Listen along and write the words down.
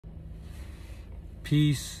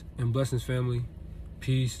Peace and blessings, family.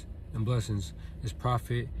 Peace and blessings. It's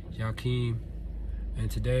Prophet Yakim, and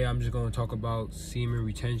today I'm just going to talk about semen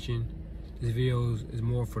retention. This video is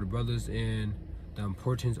more for the brothers and the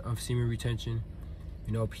importance of semen retention.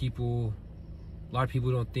 You know, a lot of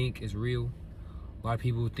people don't think it's real. A lot of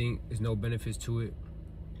people think there's no benefits to it,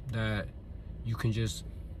 that you can just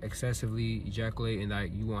excessively ejaculate and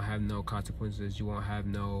that you won't have no consequences, you won't have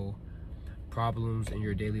no problems in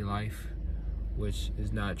your daily life, which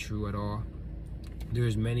is not true at all.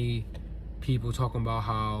 There's many people talking about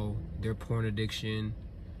how their porn addiction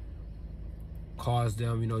caused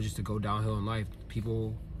them, just to go downhill in life.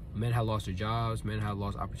 Men have lost their jobs, men have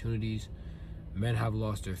lost opportunities, men have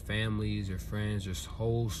lost their families, their friends, their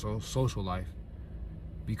whole social life,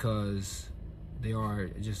 because they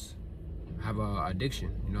have a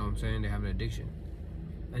addiction. You know what I'm saying? They have an addiction.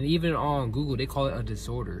 And even on Google, they call it a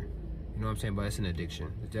disorder. You know what I'm saying? But it's an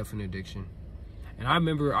addiction. It's definitely an addiction. And I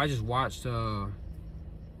remember I just watched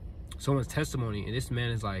someone's testimony, and this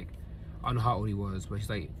man is like, I don't know how old he was, but he's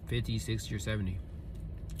like 50, 60, or 70.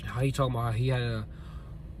 How he talking about how he had a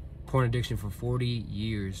porn addiction for 40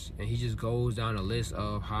 years, and he just goes down a list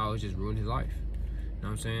of how it just ruined his life. You know what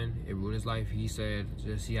I'm saying? It ruined his life. He said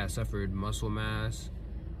just he had suffered muscle mass,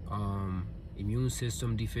 immune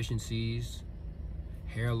system deficiencies,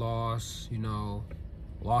 hair loss,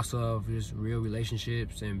 loss of just real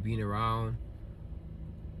relationships and being around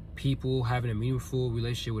people, having a meaningful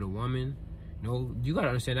relationship with a woman. You gotta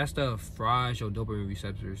understand that stuff fries your dopamine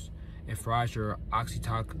receptors. It fries your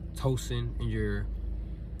oxytocin in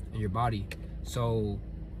your body. So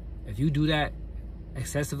if you do that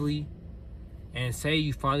excessively, and say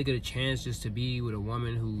you finally get a chance just to be with a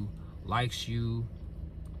woman who likes you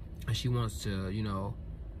and she wants to,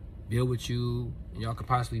 build with you, and y'all could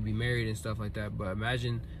possibly be married and stuff like that. But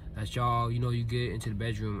imagine that y'all, you get into the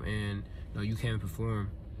bedroom and you can't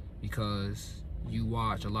perform because you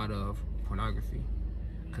watch a lot of pornography,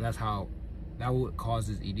 because that what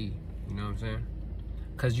causes ED. You know what I'm saying?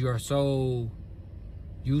 Because you are so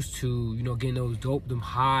used to getting them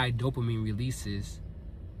high dopamine releases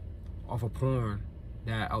off of porn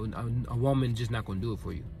that a woman just not gonna do it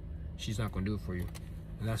for you. She's not gonna do it for you,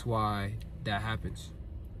 and that's why that happens.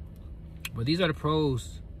 But these are the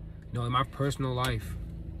pros, in my personal life,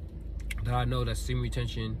 that I know that semen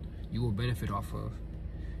retention you will benefit off of.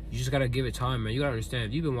 You just gotta give it time, man. You gotta understand,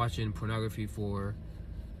 if you've been watching pornography for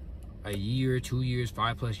a year, 2 years,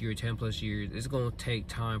 5+ years, 10+ years, it's gonna take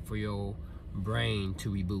time for your brain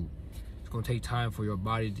to reboot. It's gonna take time for your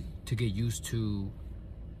body to get used to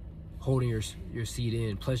holding your seed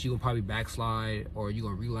in. Plus, you're gonna probably backslide, or you're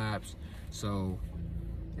gonna relapse. So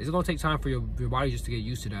it's gonna take time for your body just to get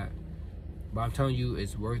used to that. But I'm telling you,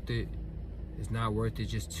 it's worth it. It's not worth it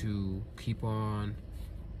just to keep on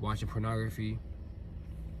watching pornography.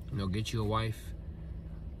 Get you a wife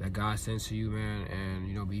that God sends to you, man,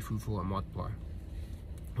 and be fruitful and multiply.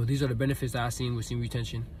 Well, these are the benefits that I've seen with semen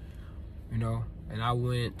retention, and I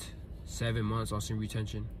went 7 months on semen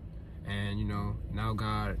retention, and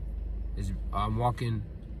now I'm walking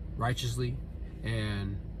righteously,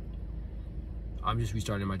 and I'm just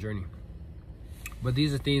restarting my journey. But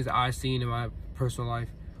these are things that I've seen in my personal life,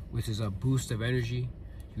 which is a boost of energy.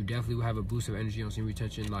 You definitely will have a boost of energy on semen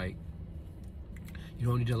retention. Like, you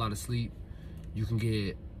don't need a lot of sleep. You can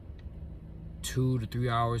get 2 to 3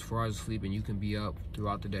 hours, 4 hours of sleep, and you can be up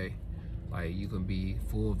throughout the day. Like, you can be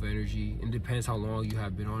full of energy. It depends how long you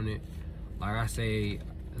have been on it. Like I say,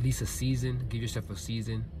 at least a season. Give yourself a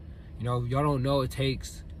season. Y'all don't know, it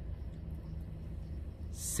takes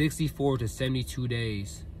 64 to 72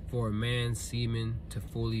 days for a man's semen to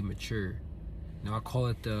fully mature. Now, I call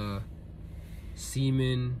it the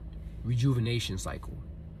semen rejuvenation cycle.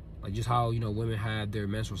 Like just how women have their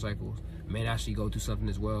menstrual cycles, men actually go through something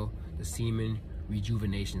as well, the semen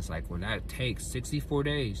rejuvenation cycle, and that takes 64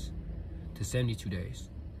 days to 72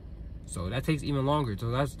 days. So that takes even longer.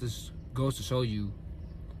 So this goes to show you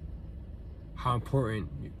how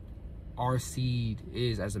important our seed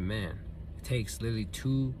is as a man. It takes literally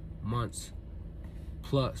 2 months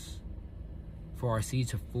plus for our seed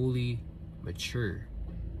to fully mature.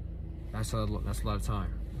 That's a lot of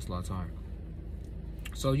time. That's a lot of time.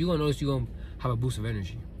 So you're gonna notice you're gonna have a boost of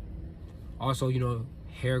energy. Also,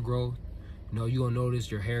 hair growth. You're gonna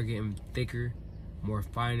notice your hair getting thicker, more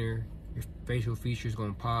finer. Your facial features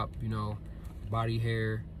gonna pop. Body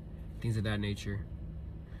hair, things of that nature.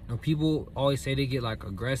 People always say they get like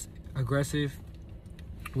aggressive,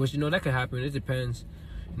 which that could happen. It depends.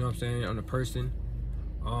 What I'm saying, on the person.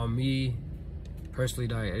 Me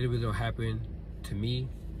personally, it really don't happen to me.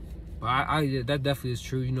 But that definitely is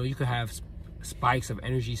true. You could have spikes of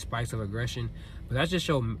energy, spikes of aggression. But that just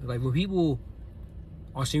show, like, when people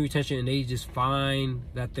are semen retention and they just find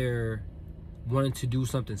that they're wanting to do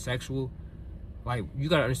something sexual, like, you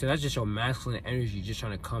gotta understand, that's just your masculine energy just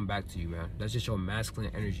trying to come back to you, man. That's just your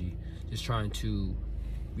masculine energy just trying to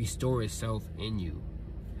restore itself in you.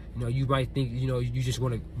 You know, you might think, you know, you just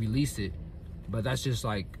want to release it, but that's just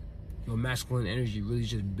like your masculine energy really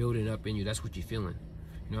just building up in you. That's what you're feeling.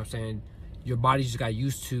 You know what I'm saying? Your body just got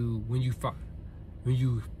used to when you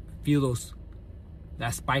feel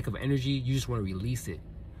that spike of energy, you just want to release it.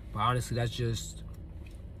 But honestly, that's just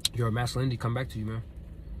your masculinity come back to you, man.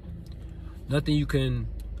 Nothing you can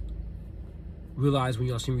realize when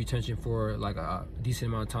you're on semen retention for like a decent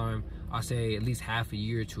amount of time. I say at least half a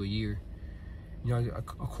year to a year. You know, of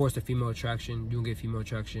course, the female attraction, you don't get female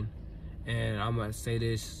attraction. And I'm gonna say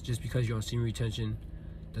this, just because you're on semen retention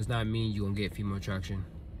does not mean you're gonna get female attraction.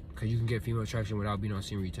 Because you can get female attraction without being on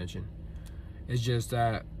semen retention. It's just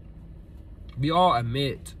that we all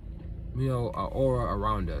emit, you know, an aura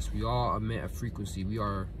around us. We all emit a frequency. We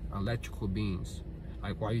are electrical beings.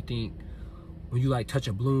 Like, why you think when you like touch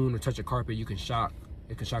a balloon or touch a carpet, it can shock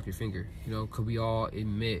your finger, you know, because we all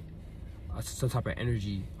emit some type of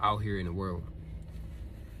energy out here in the world.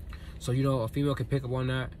 So, you know, a female can pick up on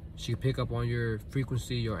that. She can pick up on your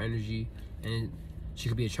frequency, your energy, and she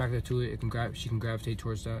could be attracted to it. She can gravitate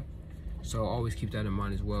towards that. So always keep that in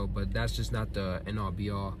mind as well. But that's just not the end all be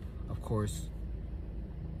all. Of course,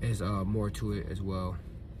 there's more to it as well.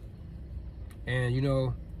 And, you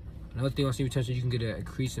know, another thing on semen retention, you can get an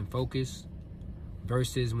increase in focus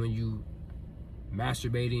versus when you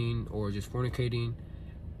masturbating or just fornicating.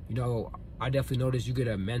 You know, I definitely noticed you get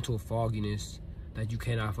a mental fogginess that you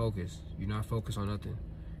cannot focus. You're not focused on nothing.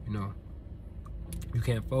 You know, you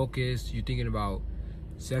can't focus. You're thinking about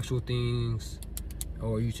sexual things,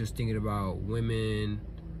 or you just thinking about women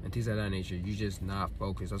and things of that nature. You're just not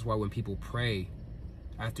focused. That's why when people pray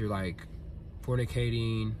after like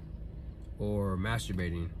fornicating or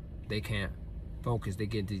masturbating, they can't focus. They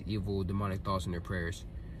get these evil demonic thoughts in their prayers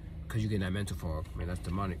because you get that mental fog. Man, that's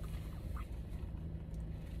demonic.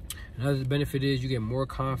 Another benefit is you get more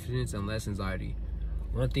confidence and less anxiety.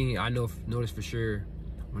 One thing I noticed for sure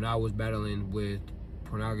when I was battling with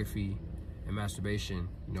pornography and masturbation,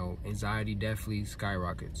 you know, anxiety definitely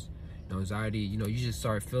skyrockets. You know, anxiety, you know, you just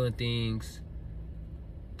start feeling things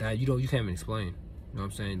that you can't even explain. You know what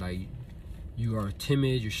I'm saying? Like, you are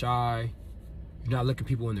timid, you're shy, you're not looking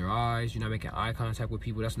people in their eyes, you're not making eye contact with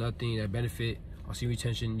people. That's another thing that benefit on semen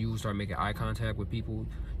retention. You start making eye contact with people.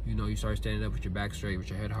 You know, you start standing up with your back straight, with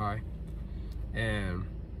your head high. And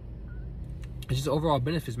it's just overall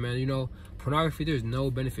benefits, man. You know, pornography, there's no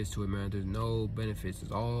benefits to it, man. There's no benefits.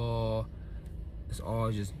 It's all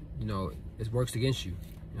just, you know, it works against you.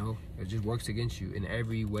 You know, it just works against you in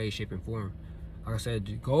every way, shape, and form. Like I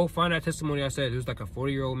said, go find that testimony I said. There's like a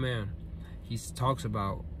 40-year-old man. He talks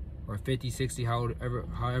about, or 50, 60,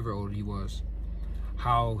 however old he was,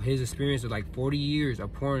 how his experience of like 40 years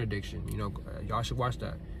of porn addiction. You know, y'all should watch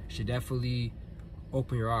that. Should definitely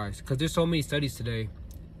open your eyes, because there's so many studies today,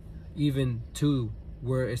 even too,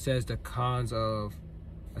 where it says the cons of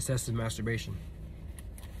excessive masturbation.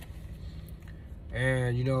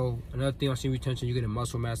 And, you know, another thing on semen retention, you get a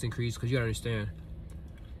muscle mass increase, because you gotta understand,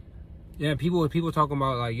 yeah, people talking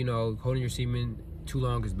about, like, you know, holding your semen too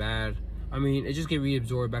long is bad. I mean, it just get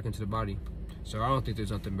reabsorbed back into the body. So I don't think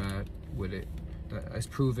there's nothing bad with it. It's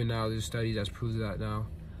proven now. There's studies that's proved that now,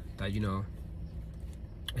 that, you know,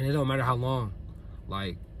 and it don't matter how long.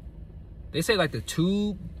 Like, they say like the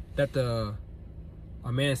tube that a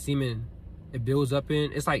man's semen, it builds up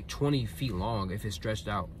in, it's like 20 feet long if it's stretched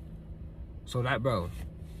out. So that, bro,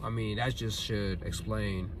 I mean, that just should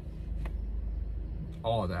explain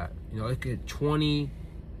all that. You know, it could 20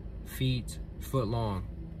 foot long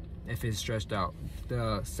if it's stretched out,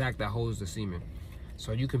 the sac that holds the semen.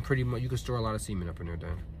 So you can you can store a lot of semen up in there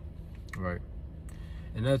then. Right.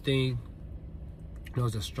 Another thing, you know,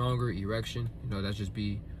 is a stronger erection. You know, that just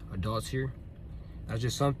be adults here. That's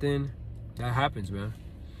just something that happens, man.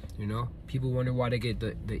 You know, people wonder why they get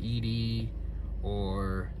the ED,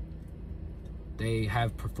 or they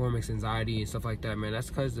have performance anxiety and stuff like that, man. That's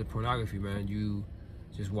because of pornography, man. You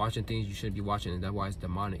just watching things you shouldn't be watching, and that's why it's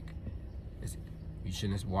demonic. You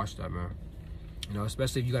shouldn't watch that, man. You know,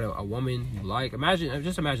 especially if you got a woman you like.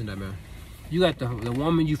 Just imagine that, man. You got the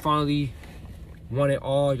woman you finally wanted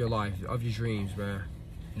all your life, of your dreams, man.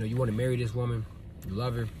 You know, you want to marry this woman, you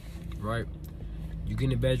love her, right? You get in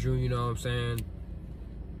the bedroom, you know what I'm saying?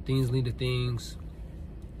 Things lead to things,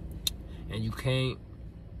 and you can't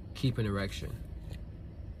keep an erection.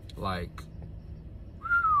 Like,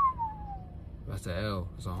 that's an L.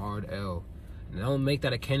 It's a hard L. And don't make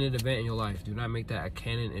that a canon event in your life. Do not make that a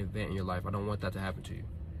canon event in your life. I don't want that to happen to you,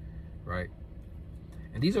 right?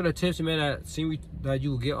 And these are the tips, man, that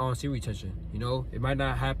you will get on semen retention. You know, it might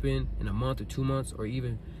not happen in a month or 2 months or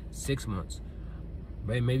even 6 months.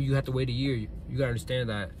 But maybe you have to wait a year. You gotta understand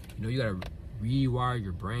that, you know, you gotta rewire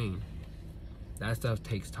your brain. That stuff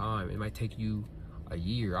takes time. It might take you a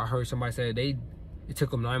year. I heard somebody say it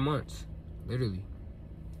took them 9 months, literally.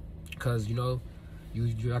 Because, you know, you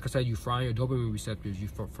like I said, you frying your dopamine receptors, you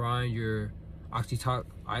frying your oxytocin,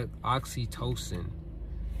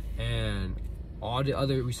 and all the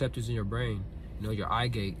other receptors in your brain, you know, your eye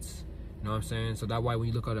gates, you know what I'm saying? So that why when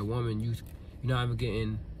you look at a woman, you're not even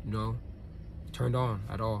getting, you know, turned on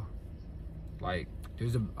at all. Like,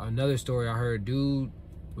 there's another story I heard. Dude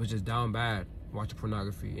was just down bad watching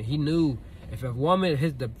pornography, and he knew if a woman,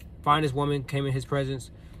 the finest woman, came in his presence,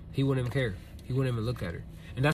 he wouldn't even care. He wouldn't even look at her.